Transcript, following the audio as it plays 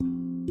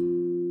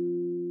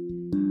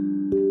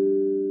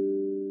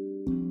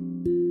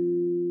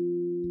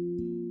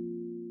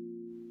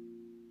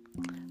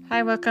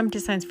Hi, welcome to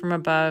Signs from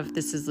Above.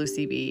 This is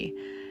Lucy B.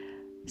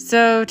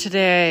 So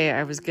today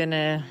I was going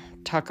to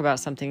talk about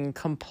something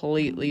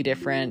completely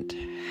different.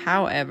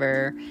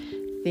 However,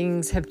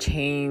 things have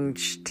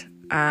changed.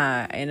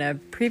 In a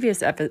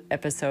previous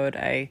episode,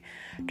 I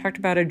talked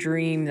about a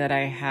dream that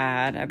I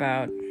had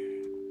about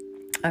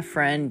a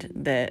friend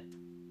that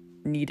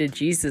needed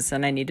Jesus,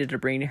 and I needed to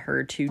bring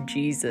her to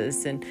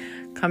Jesus. And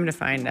come to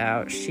find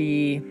out,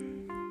 she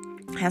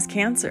has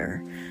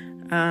cancer.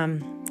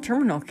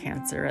 Terminal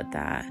cancer at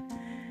that.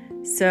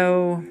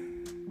 So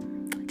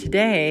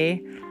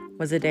today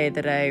was a day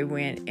that I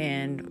went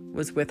and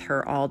was with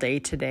her all day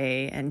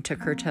today and took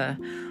her to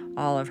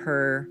all of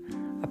her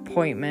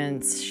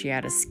appointments. She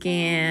had a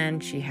scan,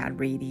 she had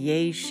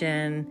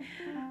radiation.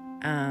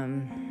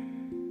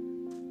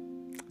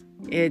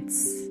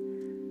 It's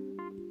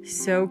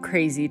so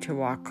crazy to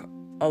walk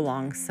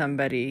along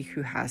somebody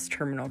who has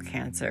terminal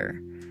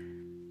cancer.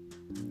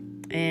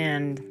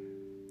 And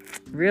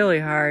really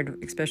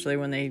hard, especially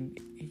when they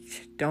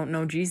don't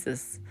know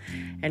Jesus,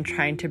 and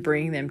trying to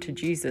bring them to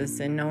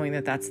Jesus and knowing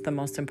that that's the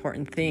most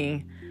important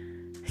thing.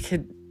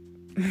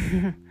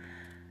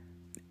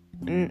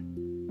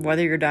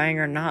 Whether you're dying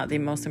or not, the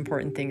most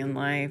important thing in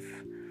life.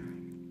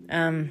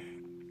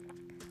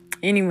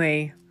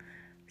 Anyway,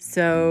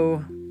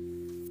 so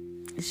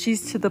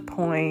she's to the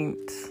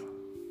point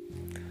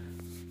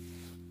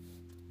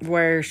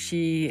where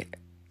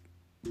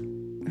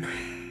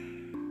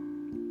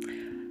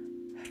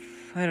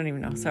I don't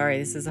even know. Sorry,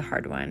 this is a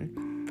hard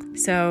one.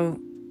 So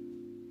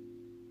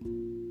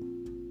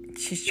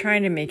she's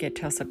trying to make it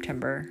till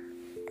September.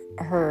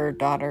 Her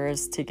daughter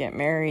is to get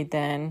married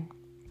then.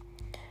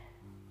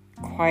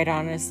 Quite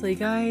honestly,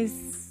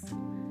 guys,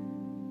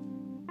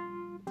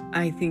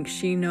 I think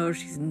she knows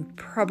she's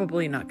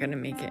probably not going to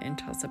make it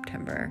until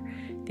September.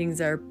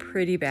 Things are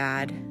pretty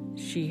bad.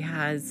 She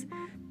has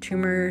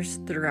tumors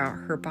throughout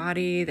her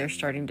body. They're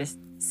starting to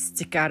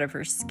stick out of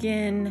her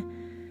skin.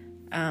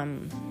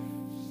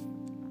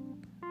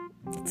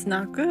 It's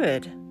not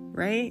good,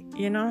 right?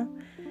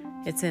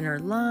 It's in her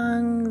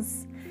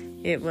lungs.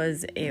 It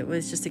was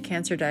just a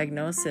cancer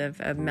diagnosis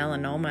of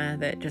melanoma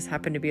that just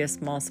happened to be a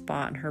small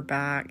spot in her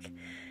back.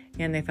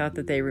 And they thought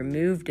that they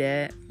removed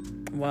it.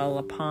 Well,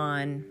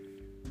 upon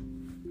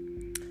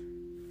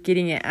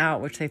getting it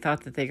out, which they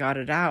thought that they got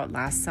it out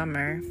last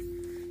summer,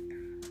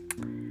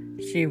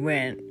 she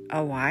went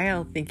a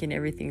while thinking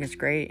everything was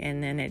great.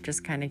 And then it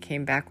just kind of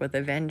came back with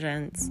a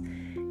vengeance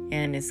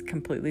and is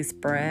completely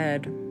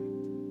spread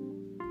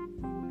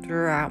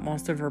throughout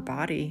most of her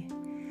body.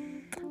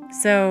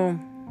 So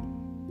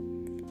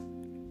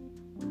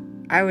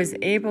I was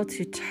able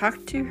to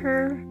talk to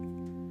her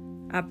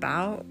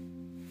about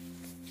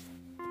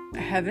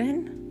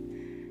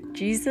heaven,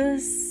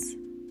 Jesus,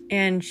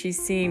 and she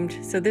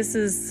seemed, so this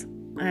is,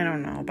 I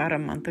don't know, about a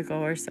month ago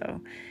or so,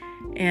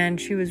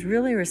 and she was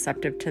really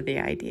receptive to the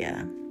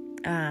idea,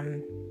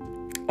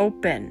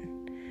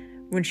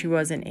 open when she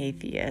was an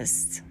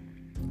atheist.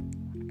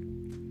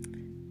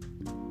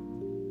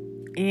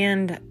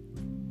 And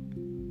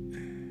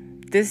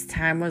this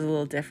time was a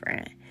little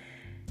different.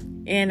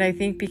 And I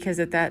think because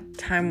at that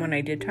time when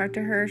I did talk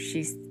to her,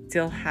 she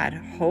still had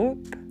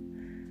hope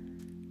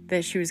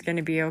that she was going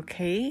to be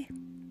okay.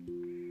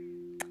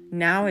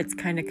 Now it's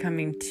kind of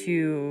coming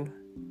to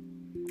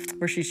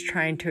where she's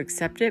trying to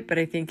accept it, but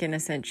I think in a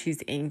sense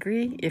she's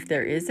angry. If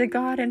there is a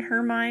God in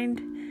her mind,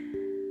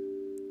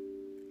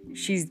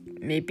 she's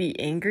maybe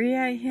angry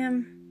at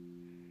him.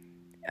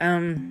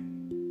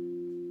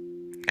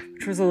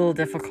 Which was a little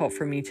difficult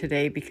for me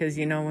today because,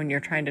 when you're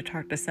trying to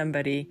talk to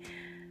somebody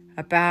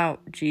about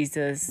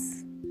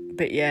Jesus,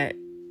 but yet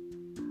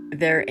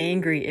they're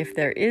angry if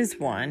there is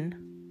one,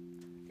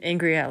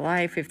 angry at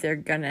life if they're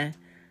gonna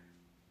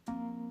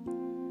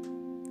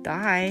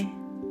die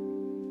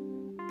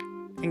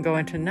and go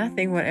into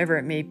nothing, whatever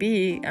it may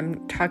be.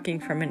 I'm talking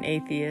from an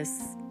atheist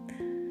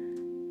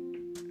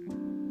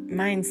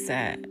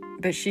mindset,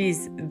 but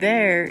she's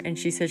there and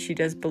she says she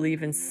does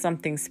believe in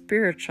something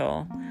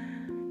spiritual,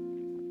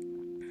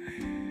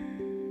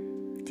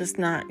 just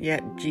not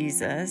yet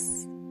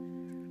Jesus.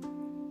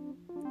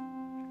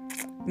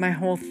 My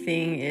whole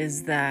thing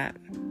is that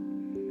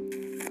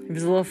it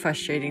was a little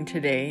frustrating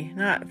today.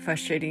 Not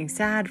frustrating,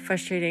 sad,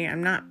 frustrating.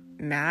 I'm not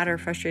mad or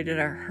frustrated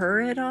at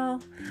her at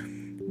all,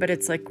 but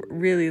it's like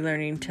really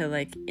learning to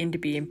and to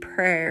be in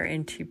prayer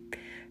and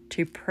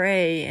to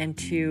pray and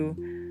to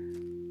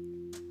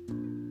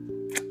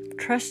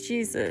trust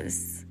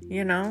Jesus,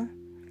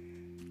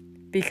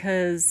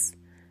 because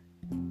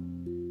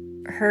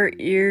her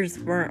ears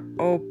weren't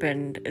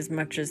opened as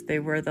much as they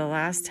were the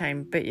last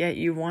time, but yet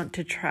you want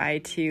to try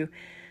to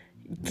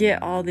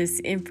get all this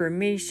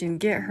information,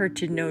 get her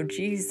to know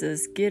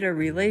Jesus, get a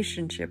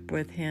relationship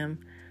with him,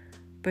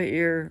 but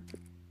you're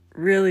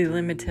really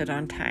limited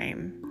on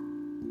time.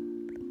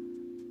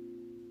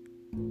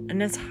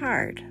 And it's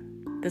hard.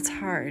 That's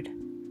hard.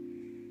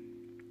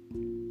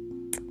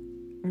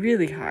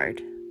 Really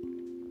hard.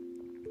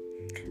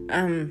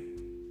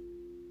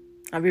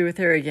 I'll be with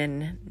her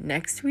again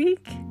next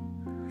week.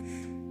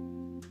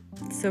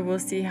 So we'll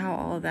see how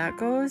all of that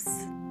goes.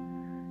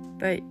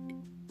 But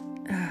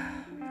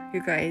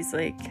you guys,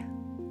 like,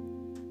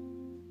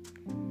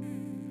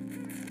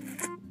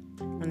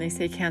 when they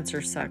say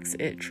cancer sucks,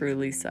 it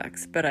truly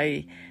sucks. But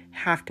I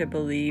have to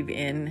believe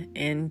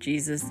in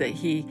Jesus, that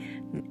he,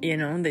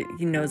 that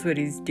he knows what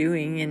he's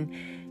doing, and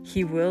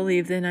he will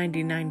leave the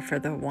 99 for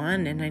the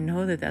one. And I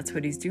know that that's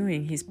what he's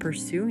doing. He's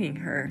pursuing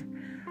her.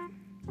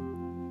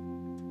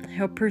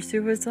 He'll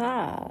pursue us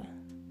all.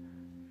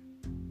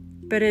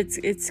 But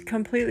it's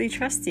completely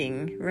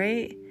trusting,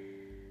 right?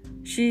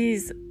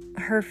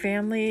 Her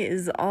family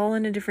is all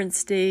in a different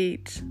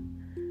state.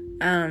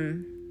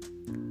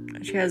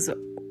 She has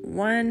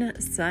one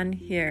son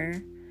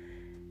here.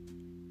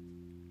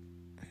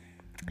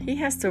 He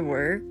has to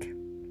work.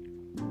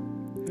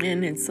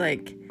 And it's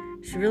like,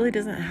 she really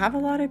doesn't have a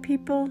lot of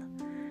people.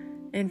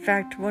 In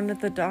fact, one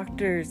of the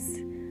doctors,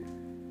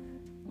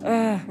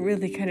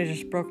 really kind of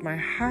just broke my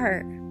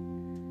heart.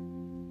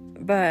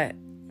 But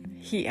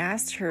he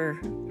asked her,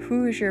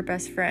 who is your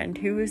best friend?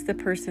 Who is the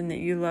person that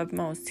you love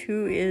most?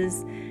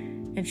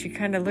 And she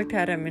kind of looked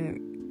at him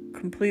and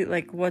complete,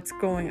 like, what's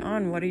going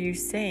on? What are you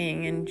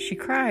saying? And she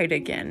cried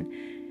again.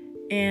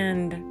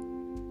 And,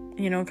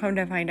 come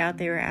to find out,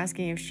 they were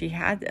asking if she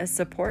had a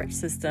support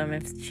system,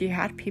 if she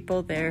had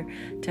people there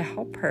to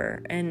help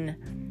her. And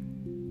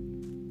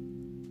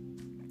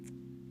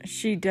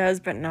she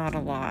does, but not a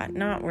lot.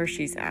 Not where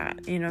she's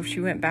at. If she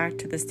went back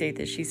to the state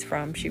that she's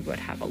from, she would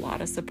have a lot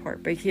of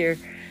support. But here,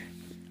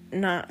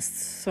 not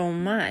so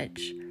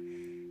much.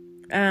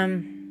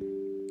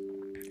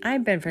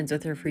 I've been friends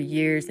with her for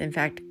years. In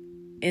fact,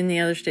 in the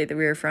other state that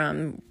we were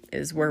from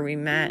is where we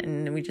met,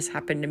 and we just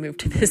happened to move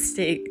to this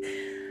state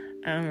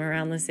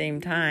around the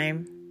same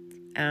time.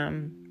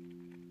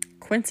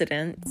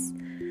 Coincidence.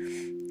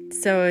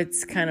 So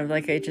it's kind of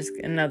like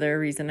another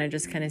reason I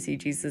just kind of see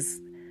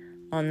Jesus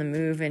on the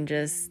move and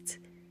just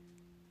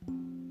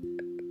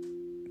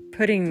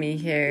putting me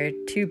here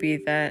to be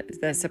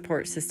that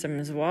support system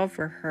as well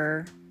for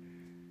her.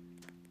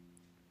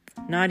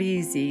 Not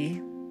easy.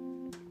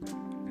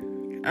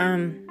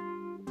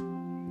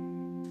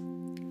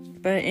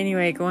 But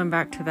anyway, going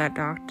back to that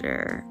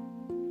doctor,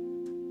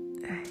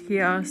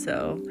 he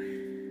also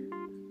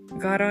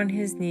got on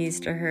his knees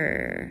to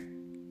her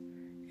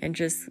and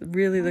just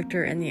really looked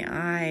her in the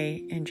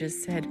eye and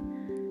just said,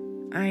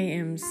 I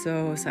am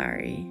so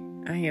sorry.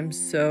 I am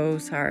so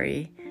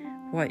sorry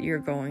what you're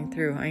going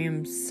through. I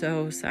am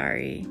so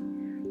sorry.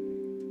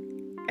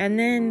 And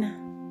then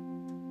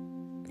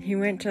he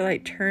went to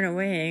turn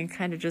away and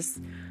kind of just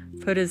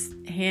put his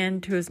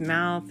hand to his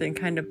mouth and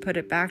kind of put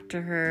it back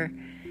to her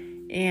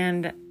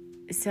and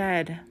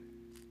said,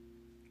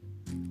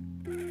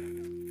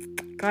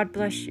 God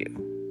bless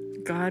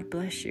you. God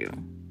bless you.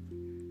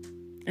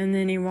 And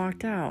then he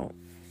walked out.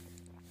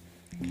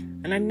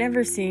 And I've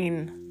never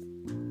seen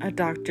a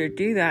doctor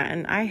do that.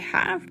 And I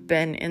have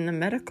been in the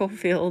medical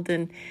field,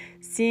 and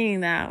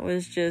seeing that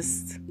was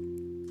just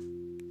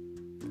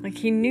like,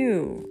 he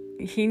knew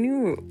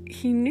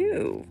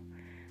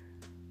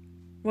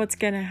what's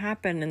going to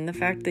happen. And the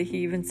fact that he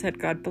even said,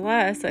 God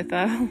bless, I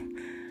thought, oh,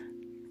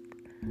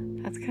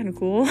 that's kind of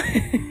cool.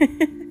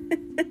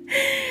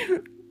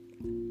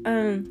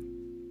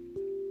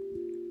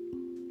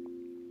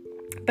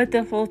 But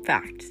the whole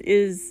fact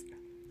is,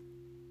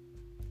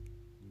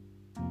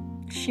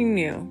 she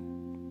knew.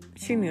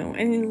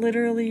 And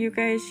literally, you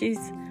guys,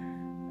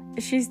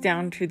 she's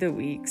down to the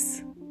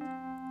weeks.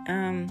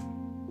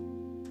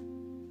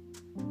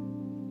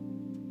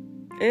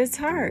 It's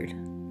hard.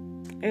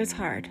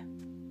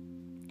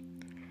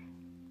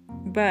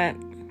 But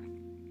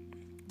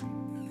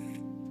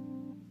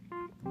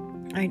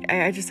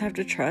I just have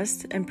to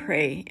trust and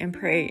pray and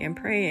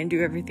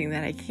do everything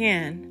that I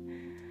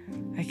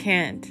can. I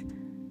can't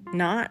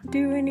not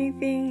do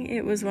anything.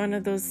 It was one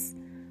of those,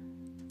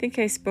 I think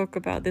I spoke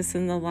about this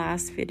in the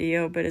last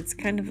video, but it's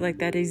kind of like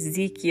that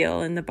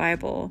Ezekiel in the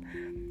Bible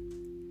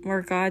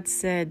where God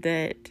said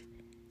that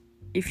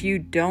if you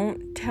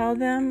don't tell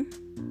them,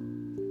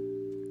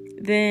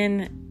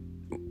 then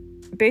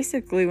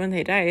basically when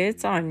they die,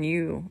 it's on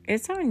you.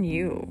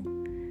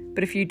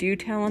 But if you do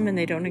tell them and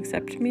they don't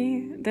accept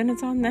me, then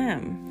it's on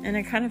them. And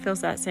it kind of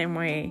feels that same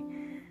way.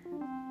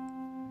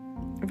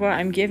 What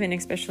I'm given,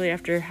 especially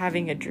after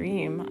having a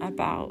dream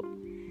about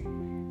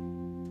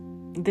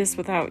this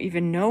without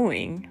even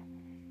knowing.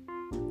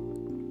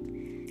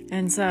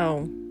 And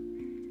so,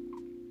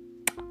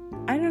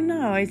 I don't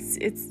know. It's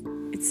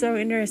so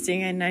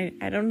interesting. And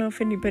I don't know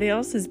if anybody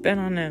else has been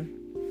on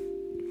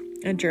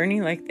a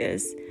journey like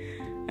this.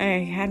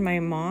 I had my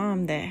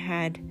mom that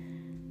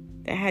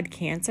had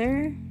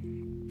cancer.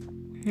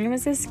 It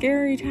was a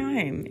scary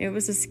time. It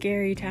was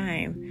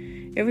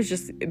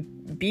just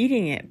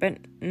beating it, but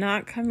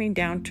not coming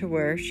down to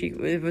where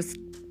it was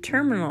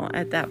terminal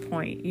at that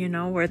point,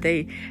 where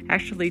they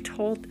actually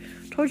told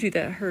you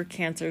that her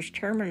cancer's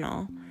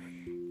terminal.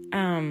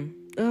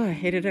 I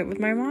hated it with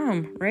my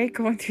mom, right?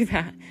 Going through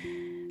that.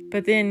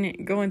 But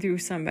then going through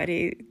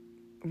somebody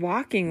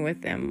walking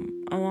with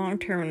them along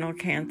terminal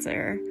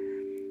cancer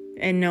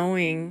and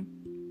knowing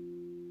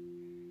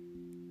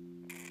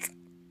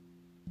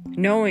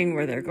knowing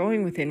where they're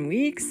going within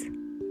weeks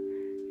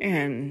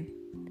and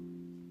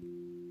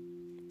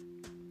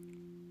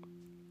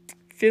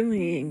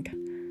feeling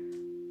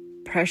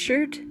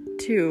pressured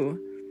to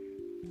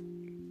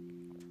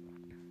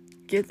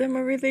give them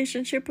a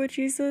relationship with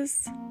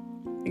Jesus,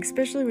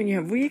 especially when you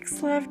have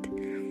weeks left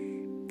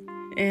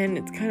and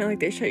it's kind of like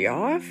they shut you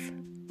off.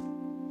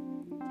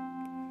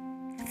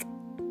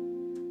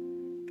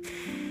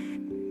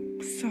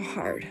 So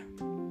hard.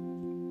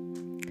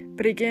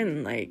 But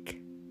again, like,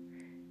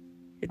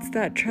 it's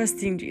that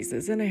trusting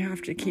Jesus, and I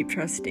have to keep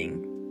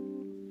trusting.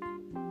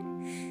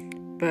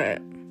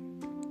 But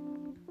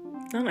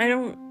I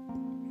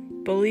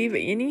don't believe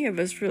any of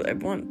us really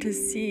want to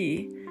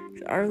see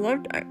our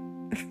loved,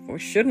 we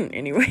shouldn't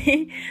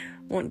anyway,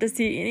 want to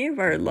see any of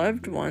our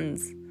loved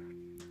ones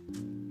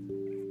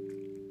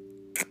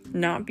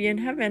not be in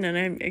heaven.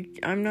 And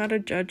I'm not a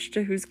judge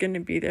to who's going to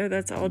be there.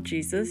 That's all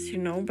Jesus,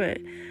 but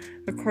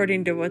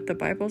according to what the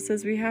Bible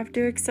says, we have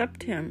to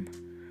accept him.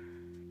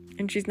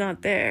 And she's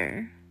not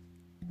there.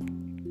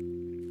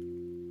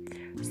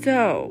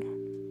 So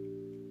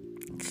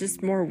it's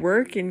just more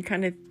work and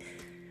kind of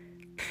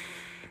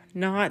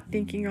not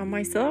thinking on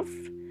myself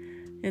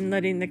and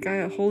letting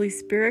the Holy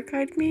Spirit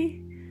guide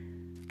me.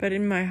 But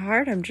in my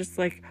heart, I'm just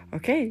like,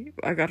 okay,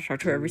 I got to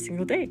talk to her every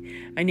single day.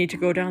 I need to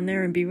go down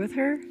there and be with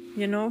her,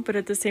 But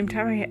at the same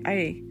time,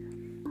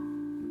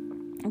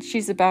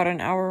 she's about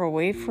an hour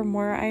away from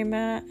where I'm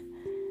at,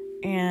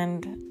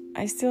 and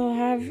I still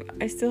have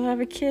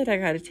a kid I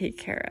got to take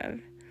care of.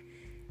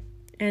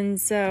 And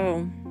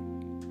so,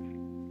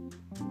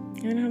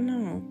 I don't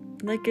know.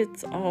 Like,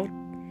 it's all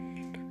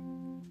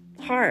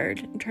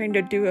hard trying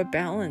to do a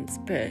balance,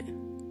 but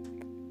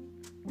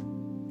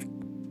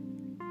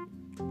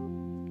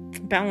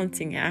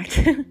balancing act,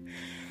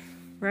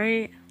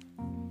 right?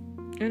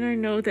 And I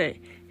know that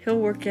he'll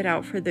work it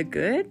out for the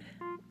good.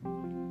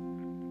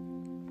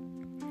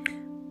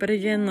 But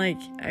again, like,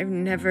 I've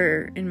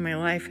never in my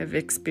life have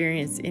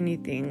experienced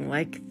anything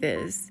like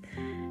this.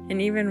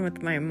 And even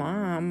with my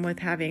mom,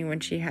 when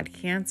she had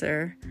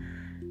cancer,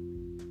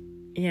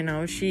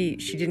 she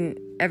didn't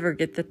ever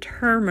get the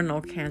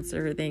terminal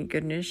cancer. Thank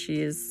goodness.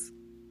 She is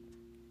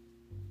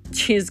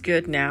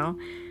good now.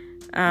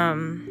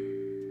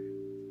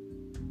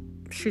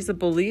 She's a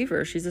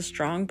believer. She's a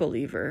strong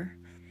believer.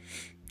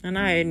 And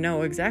I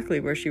know exactly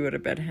where she would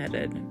have been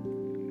headed.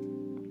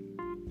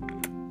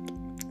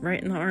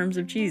 Right in the arms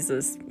of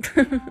Jesus.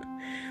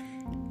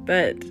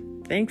 But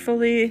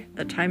thankfully,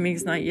 the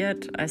timing's not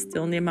yet. I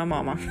still need my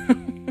mama.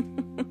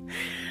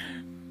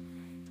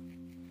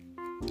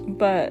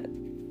 But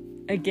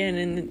again,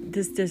 in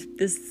this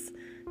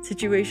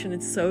situation,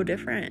 it's so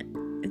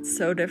different. It's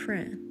so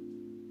different.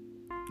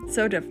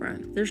 So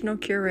different. There's no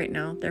cure right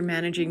now. They're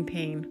managing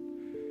pain.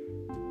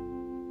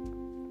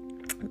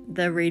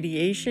 The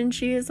radiation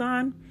she is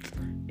on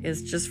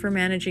is just for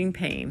managing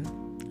pain.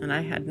 And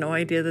I had no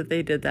idea that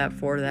they did that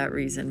for that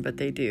reason, but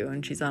they do.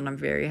 And she's on a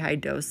very high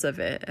dose of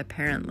it,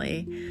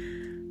 apparently.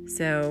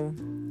 So,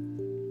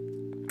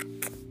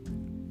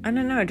 I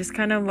don't know. I just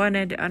kind of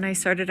wanted, and I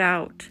started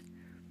out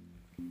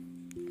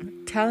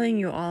telling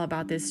you all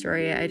about this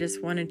story. I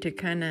just wanted to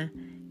kind of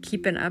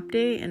keep an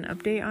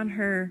update on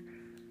her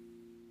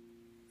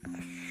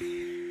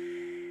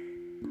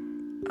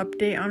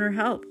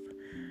health,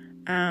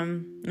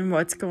 and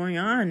what's going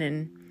on.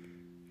 And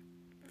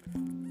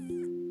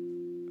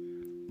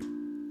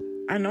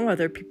I know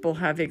other people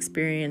have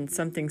experienced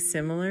something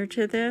similar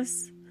to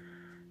this,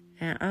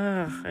 and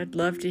I'd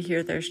love to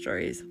hear their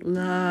stories.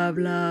 Love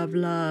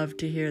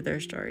to hear their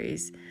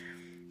stories,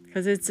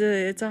 because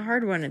it's a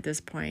hard one at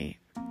this point.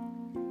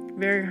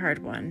 Very hard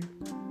one.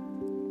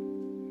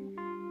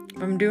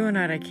 I'm doing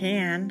what I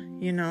can,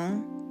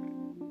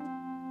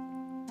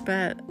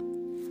 but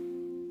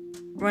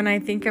when I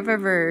think of a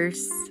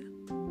verse,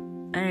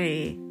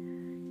 I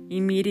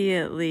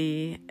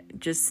immediately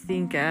just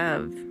think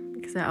of,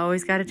 because I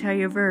always got to tell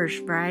you a verse,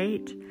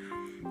 right?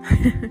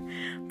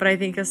 But I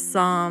think of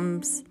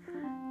Psalms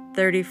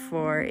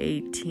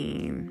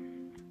 34:18.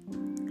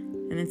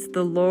 And it's,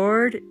 the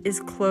Lord is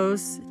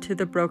close to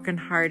the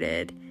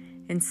brokenhearted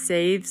and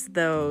saves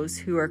those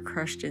who are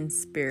crushed in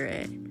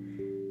spirit.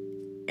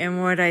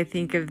 And what I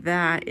think of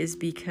that is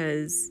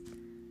because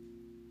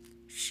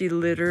she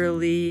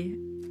literally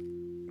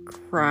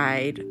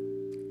cried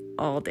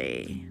all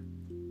day.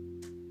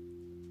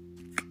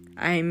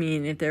 I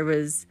mean, if there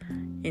was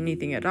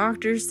anything a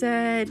doctor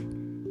said,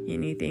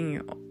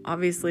 anything,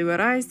 obviously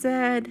what I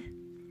said,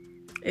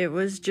 it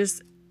was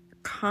just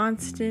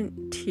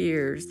constant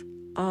tears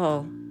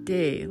all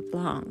day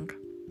long.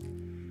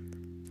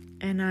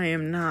 And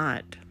I'm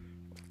not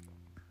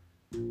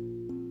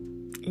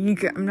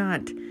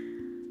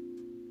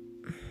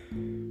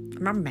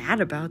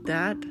mad about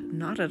that.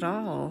 Not at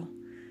all.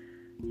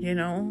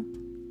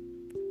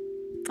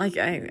 Like,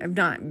 I've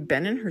not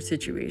been in her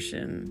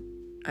situation.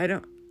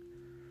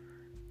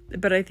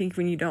 But I think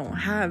when you don't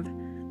have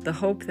the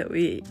hope that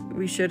we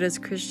should as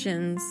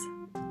Christians,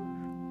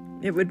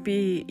 it would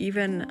be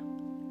even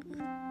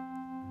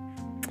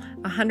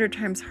 100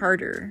 times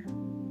harder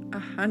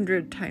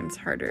 100 times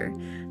harder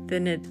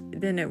than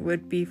it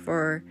would be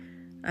for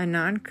a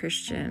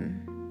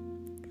non-Christian.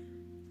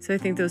 So I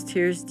think those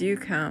tears do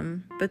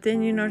come. But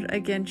then,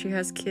 again, she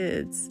has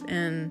kids,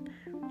 and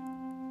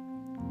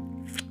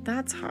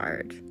that's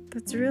hard.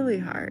 That's really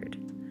hard.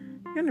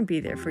 You're going to be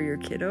there for your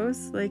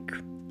kiddos. Like,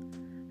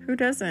 who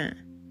doesn't?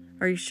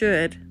 Or you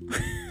should.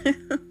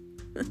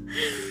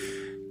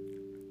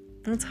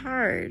 It's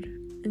hard.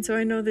 And so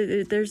I know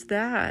that there's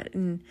that,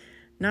 and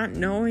not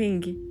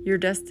knowing your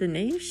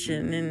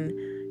destination. And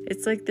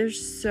it's like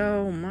there's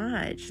so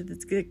much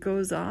that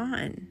goes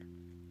on.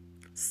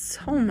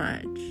 So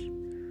much.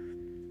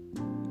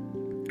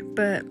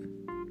 But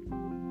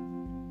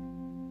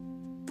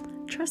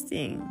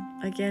trusting.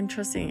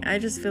 I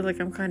just feel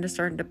like I'm kind of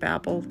starting to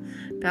babble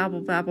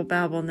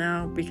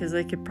now, because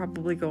I could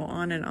probably go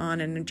on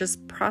and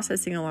just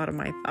processing a lot of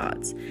my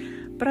thoughts.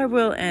 But I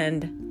will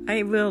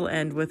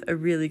end with a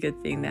really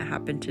good thing that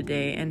happened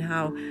today, and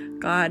how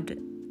God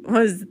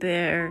was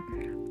there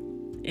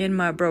in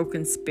my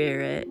broken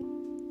spirit.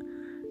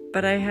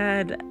 But I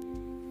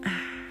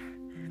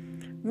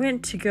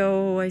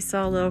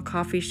saw a little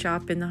coffee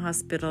shop in the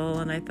hospital,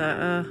 and I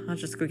thought, I'll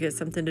just go get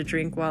something to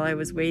drink while I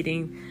was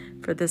waiting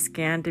for the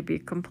scan to be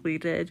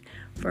completed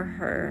for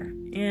her.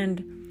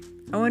 And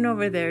I went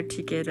over there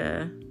to get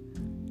a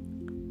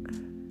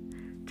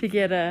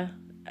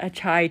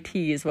chai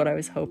tea is what I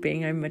was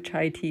hoping. I'm a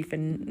chai tea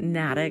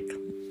fanatic.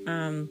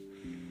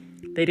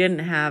 They didn't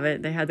have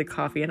it. They had the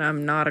coffee, and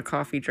I'm not a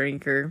coffee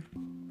drinker.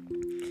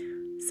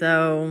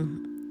 So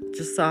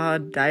just saw a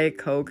Diet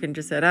Coke and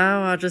just said,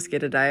 I'll just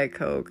get a Diet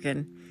Coke.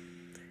 And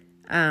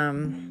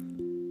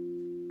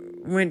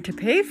went to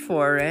pay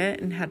for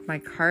it and had my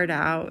card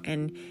out,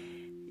 and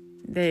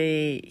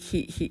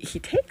he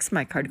takes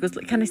my card. He goes,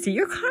 can I see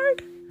your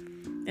card?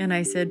 And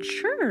I said,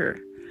 sure.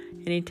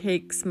 And he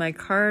takes my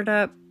card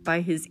up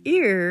by his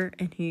ear,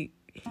 and he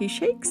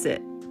shakes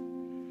it.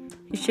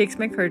 He shakes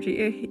my card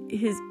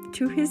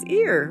to his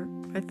ear.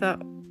 I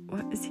thought,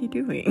 what is he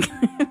doing?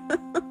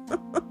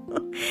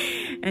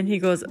 And he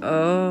goes,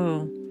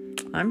 oh,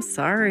 I'm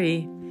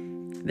sorry.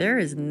 There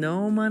is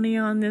no money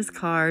on this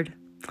card.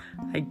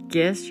 I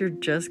guess you're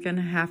just going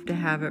to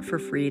have it for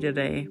free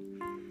today.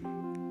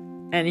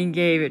 And he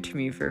gave it to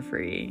me for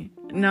free.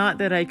 Not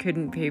that I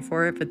couldn't pay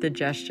for it, but the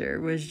gesture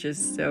was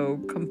just so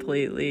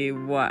completely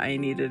what I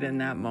needed in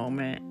that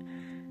moment.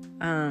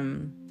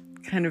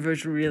 Kind of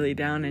was really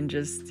down, and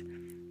just,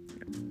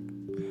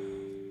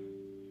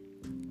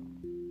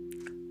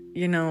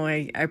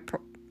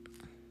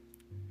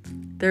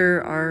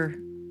 there are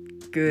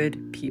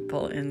good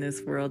people in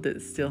this world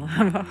that still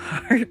have a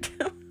heart.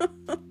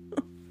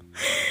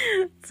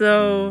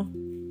 So,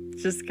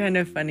 just kind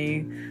of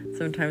funny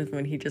sometimes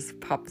when he just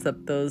pops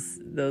up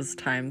those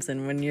times,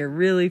 and when you're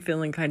really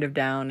feeling kind of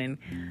down and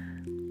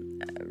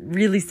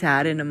really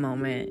sad in a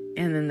moment,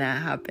 and then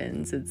that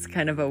happens. It's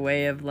kind of a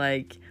way of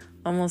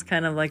almost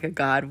kind of like a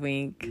God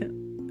wink.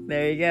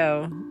 There you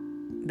go.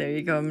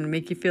 I'm gonna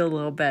make you feel a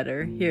little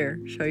better. Here,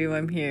 show you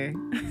I'm here.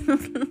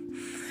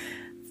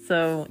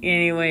 So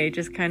anyway,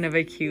 just kind of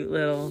a cute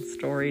little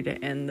story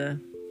to end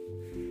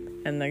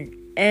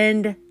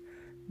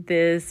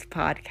this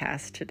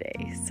podcast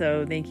today.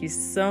 So thank you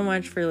so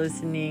much for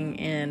listening,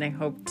 and I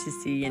hope to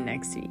see you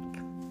next week,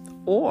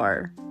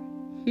 or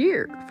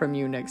hear from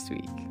you next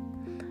week.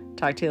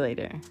 Talk to you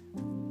later.